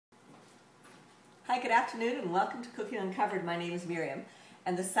Hi, good afternoon and welcome to Cooking Uncovered. My name is Miriam,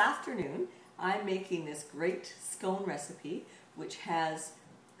 and this afternoon I'm making this great scone recipe which has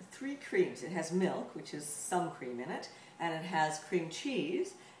three creams. It has milk, which is some cream in it, and it has cream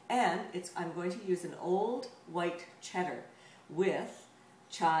cheese, and I'm going to use an old white cheddar with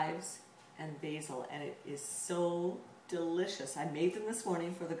chives and basil, and it is so delicious. I made them this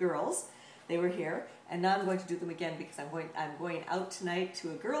morning for the girls. They were here, and now I'm going to do them again because I'm going out tonight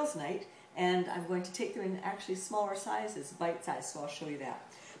to a girls' night, and I'm going to take them in actually smaller sizes, bite size, so I'll show you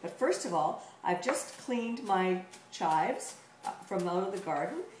that. But first of all, I've just cleaned my chives from out of the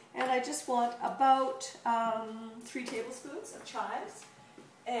garden, and I just want about 3 tablespoons of chives,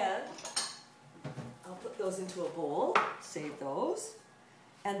 and I'll put those into a bowl, save those.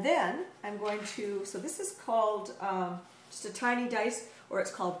 And then I'm going to, so this is called just a tiny dice, or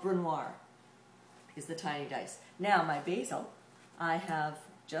it's called brunoise, is the tiny dice. Now my basil, I have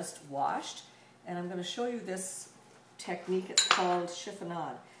just washed, and I'm going to show you this technique. It's called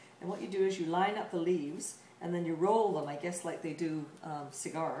chiffonade. And what you do is you line up the leaves, and then you roll them, I guess like they do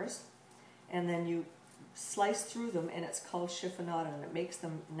cigars, and then you slice through them, and it's called chiffonade, and it makes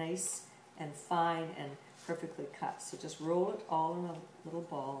them nice and fine and perfectly cut. So just roll it all in a little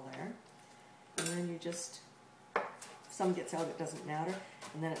ball there, and then you just, if some gets out, it doesn't matter,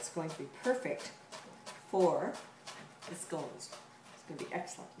 and then it's going to be perfect for the scones. It's going to be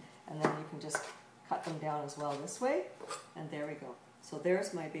excellent. And then you can just cut them down as well this way, and there we go. So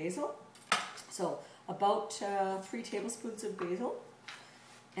there's my basil. So about 3 tablespoons of basil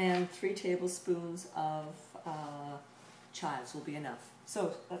and 3 tablespoons of chives will be enough.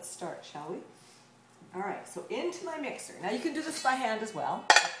 So let's start, shall we? All right, so into my mixer. Now you can do this by hand as well.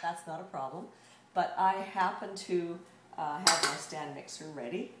 That's not a problem. But I happen to have my stand mixer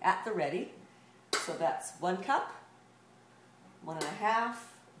ready, at the ready. So that's 1 cup, 1 1/2,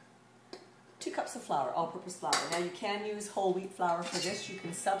 2 cups of flour, all-purpose flour. Now you can use whole wheat flour for this. You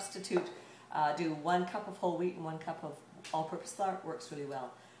can substitute, do 1 cup of whole wheat and 1 cup of all-purpose flour. It works really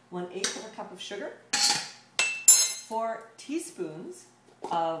well. 1/8 of a cup of sugar, 4 teaspoons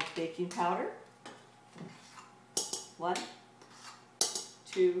of baking powder, 1,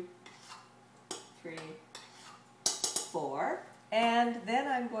 2, 3, 4, and then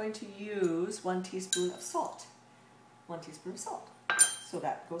I'm going to use 1 teaspoon of salt. 1 teaspoon of salt. So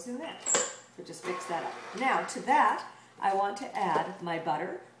that goes in there. So just mix that up. Now to that, I want to add my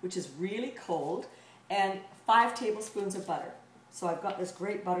butter, which is really cold, and 5 tablespoons of butter. So I've got this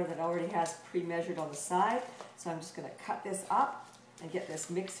great butter that already has pre-measured on the side. So I'm just going to cut this up and get this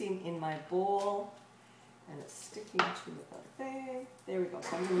mixing in my bowl. And it's sticking to the thing. There we go.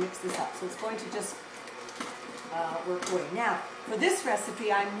 So I'm going to mix this up. So it's going to just work away. Now, for this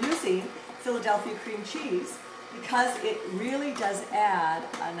recipe, I'm using Philadelphia cream cheese because it really does add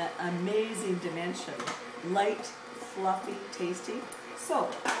an amazing dimension. Light, fluffy, tasty. So,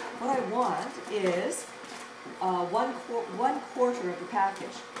 what I want is 1/4 of the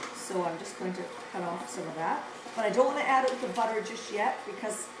package. So I'm just going to cut off some of that. But I don't want to add it with the butter just yet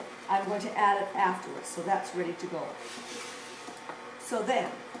because I'm going to add it afterwards. So that's ready to go. So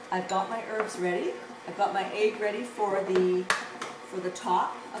then, I've got my herbs ready. I've got my egg ready for the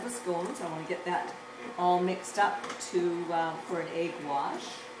top of the scones. I want to get that all mixed up to for an egg wash.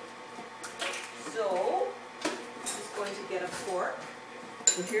 So I'm just going to get a fork.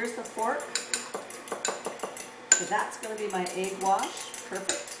 So here's the fork. So that's going to be my egg wash.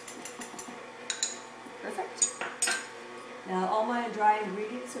 Perfect. Perfect. Now all my dry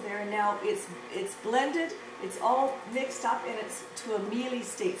ingredients are there, and now it's blended, it's all mixed up, and it's to a mealy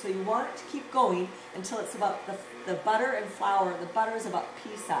state. So you want it to keep going until it's about the butter and flour. The butter is about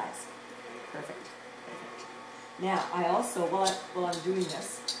pea size. Perfect. Perfect. Now I also, while I'm doing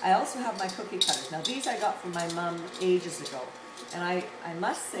this, I also have my cookie cutters. Now these I got from my mom ages ago, and I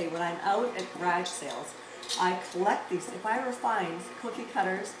must say when I'm out at garage sales, I collect these. If I ever find cookie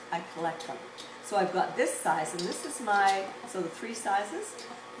cutters, I collect them. So I've got this size, and this is so the 3 sizes.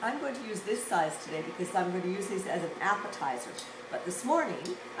 I'm going to use this size today because I'm going to use these as an appetizer. But this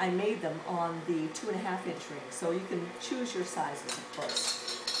morning, I made them on the 2.5-inch ring, so you can choose your sizes, of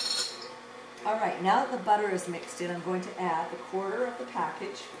course. All right, now that the butter is mixed in, I'm going to add 1/4 of the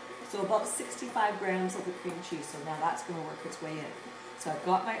package, so about 65 grams of the cream cheese. So now that's going to work its way in. So I've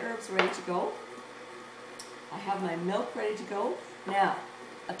got my herbs ready to go. I have my milk ready to go. Now,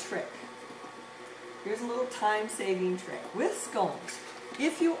 a trick. Here's a little time-saving trick. With scones,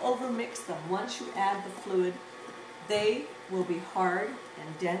 if you overmix them, once you add the fluid, they will be hard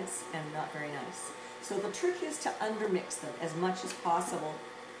and dense and not very nice. So the trick is to undermix them as much as possible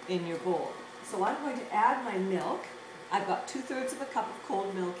in your bowl. So I'm going to add my milk. I've got 2/3 of a cup of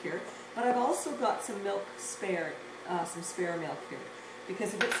cold milk here, but But I've also got some milk spare, some spare milk here.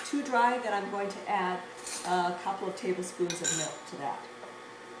 Because if it's too dry, then I'm going to add a couple of tablespoons of milk to that.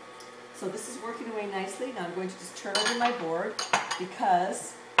 So this is working away nicely. Now I'm going to just turn over my board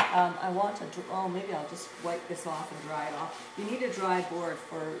because I want to, oh, maybe I'll just wipe this off and dry it off. You need a dry board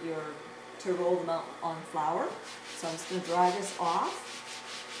to roll them out on flour. So I'm just going to dry this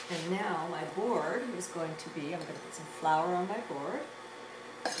off. And now my board is going to be, I'm going to put some flour on my board.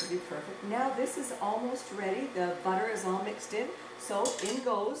 That'll be perfect. Now this is almost ready. The butter is all mixed in. So in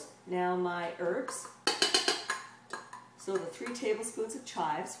goes now my herbs. So the 3 tablespoons of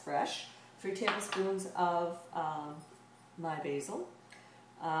chives, fresh. 3 tablespoons of my basil.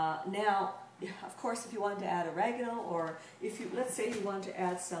 Now, of course, if you wanted to add oregano, or if you, let's say you wanted to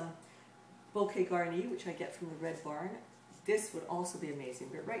add some bouquet garni, which I get from the Red Barn, this would also be amazing.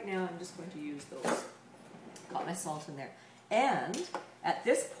 But right now, I'm just going to use those. Got my salt in there. And at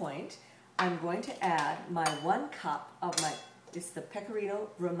this point, I'm going to add my 1 cup of it's the Pecorino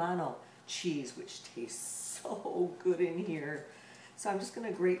Romano cheese, which tastes so good in here. So I'm just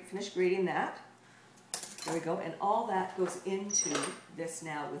going to finish grating that. There we go. And all that goes into this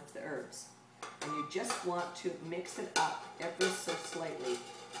now with the herbs. And you just want to mix it up ever so slightly.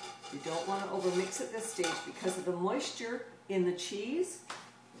 You don't want to overmix at this stage because of the moisture in the cheese.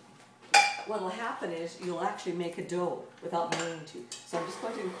 What will happen is you'll actually make a dough without meaning to. So I'm just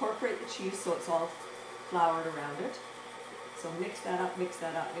going to incorporate the cheese so it's all floured around it. So mix that up, mix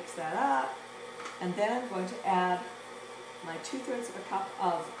that up, mix that up. And then I'm going to add my 2/3 of a cup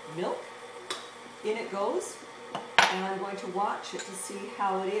of milk. In it goes. And I'm going to watch it to see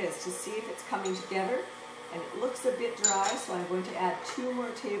how it is, to see if it's coming together. And it looks a bit dry, so I'm going to add 2 more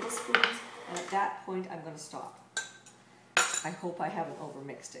tablespoons. And at that point, I'm going to stop. I hope I haven't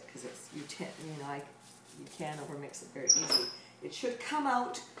overmixed it because you can overmix it very easily. It should come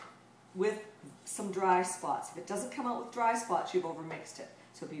out with some dry spots. If it doesn't come out with dry spots, you've overmixed it.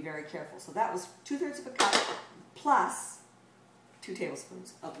 So be very careful. So that was 2/3 of a cup plus 2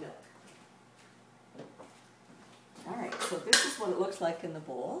 tablespoons of milk. All right, so this is what it looks like in the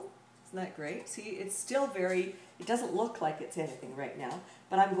bowl. Isn't that great? See, it's still it doesn't look like it's anything right now,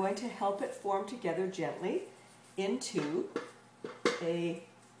 but I'm going to help it form together gently into a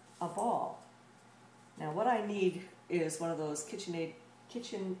ball. Now what I need is one of those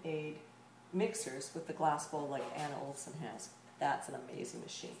KitchenAid mixers with the glass bowl like Anna Olson has. That's an amazing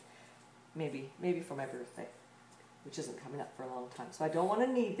machine. Maybe for my birthday, which isn't coming up for a long time. So I don't want to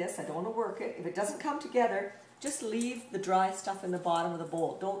knead this. I don't want to work it. If it doesn't come together, just leave the dry stuff in the bottom of the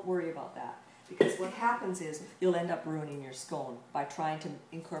bowl. Don't worry about that. Because what happens is you'll end up ruining your scone by trying to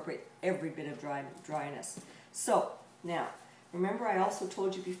incorporate every bit of dryness. So now, remember I also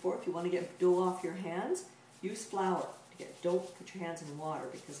told you before, if you want to get dough off your hands, use flour. Don't put your hands in water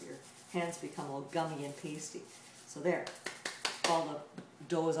because your hands become all gummy and pasty. So there, all the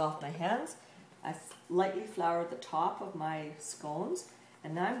dough is off my hands. I've lightly floured the top of my scones,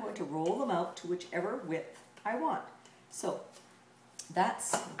 and now I'm going to roll them out to whichever width I want. So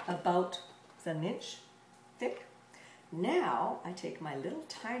that's about an inch thick. Now I take my little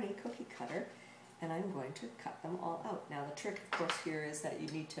tiny cookie cutter and I'm going to cut them all out. Now the trick, of course, here is that you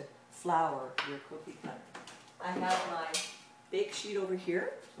need to flour your cookie cutter. I have my bake sheet over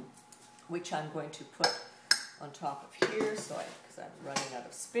here, which I'm going to put on top of here, because I'm running out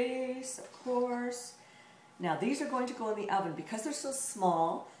of space, of course. Now these are going to go in the oven. Because they're so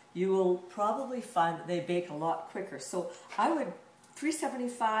small, you will probably find that they bake a lot quicker. So I would,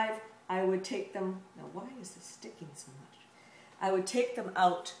 375, I would take them, now why is this sticking so much? I would take them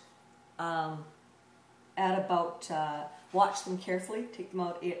out at about, watch them carefully, take them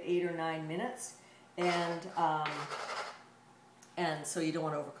out at 8 or 9 minutes, and so you don't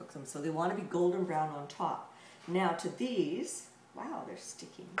want to overcook them. So they want to be golden brown on top. Now to these, wow, they're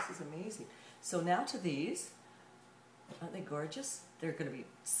sticking, this is amazing. So now to these, aren't they gorgeous? They're going to be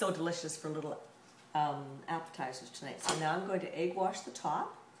so delicious for little appetizers tonight. So now I'm going to egg wash the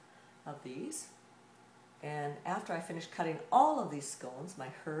top of these. And after I finish cutting all of these scones, my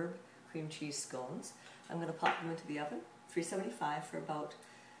herb cream cheese scones, I'm going to pop them into the oven, 375 for about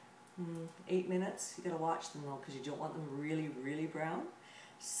 8 minutes. You got to watch them though because you don't want them really, really brown.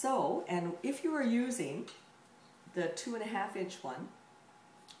 So, and if you are using the 2.5-inch one,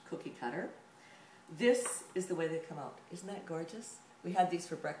 cookie cutter, this is the way they come out. Isn't that gorgeous? We had these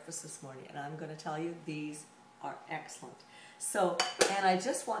for breakfast this morning, and I'm going to tell you, these are excellent. So, and I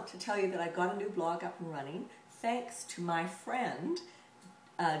just want to tell you that I got a new blog up and running, thanks to my friend,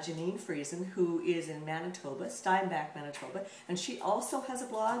 Janine Friesen, who is in Manitoba, Steinbach, Manitoba, and she also has a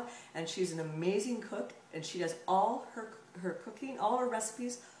blog, and she's an amazing cook, and she does all her cooking, all her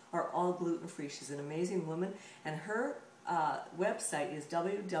recipes are all gluten-free. She's an amazing woman, and her website is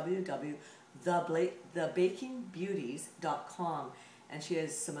www.thebakingbeauties.com, and she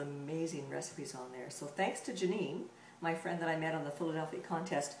has some amazing recipes on there. So thanks to Janine, my friend that I met on the Philadelphia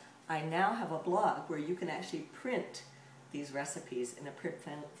contest, I now have a blog where you can actually print these recipes in a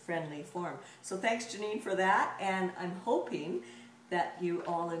print-friendly form. So thanks, Janine, for that, and I'm hoping that you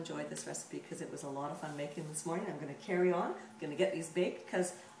all enjoyed this recipe because it was a lot of fun making this morning. I'm going to carry on. I'm going to get these baked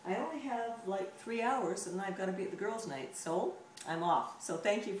because I only have like 3 hours and I've got to be at the girls' night, so I'm off. So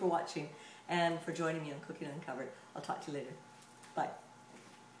thank you for watching and for joining me on Cooking Uncovered. I'll talk to you later. Bye.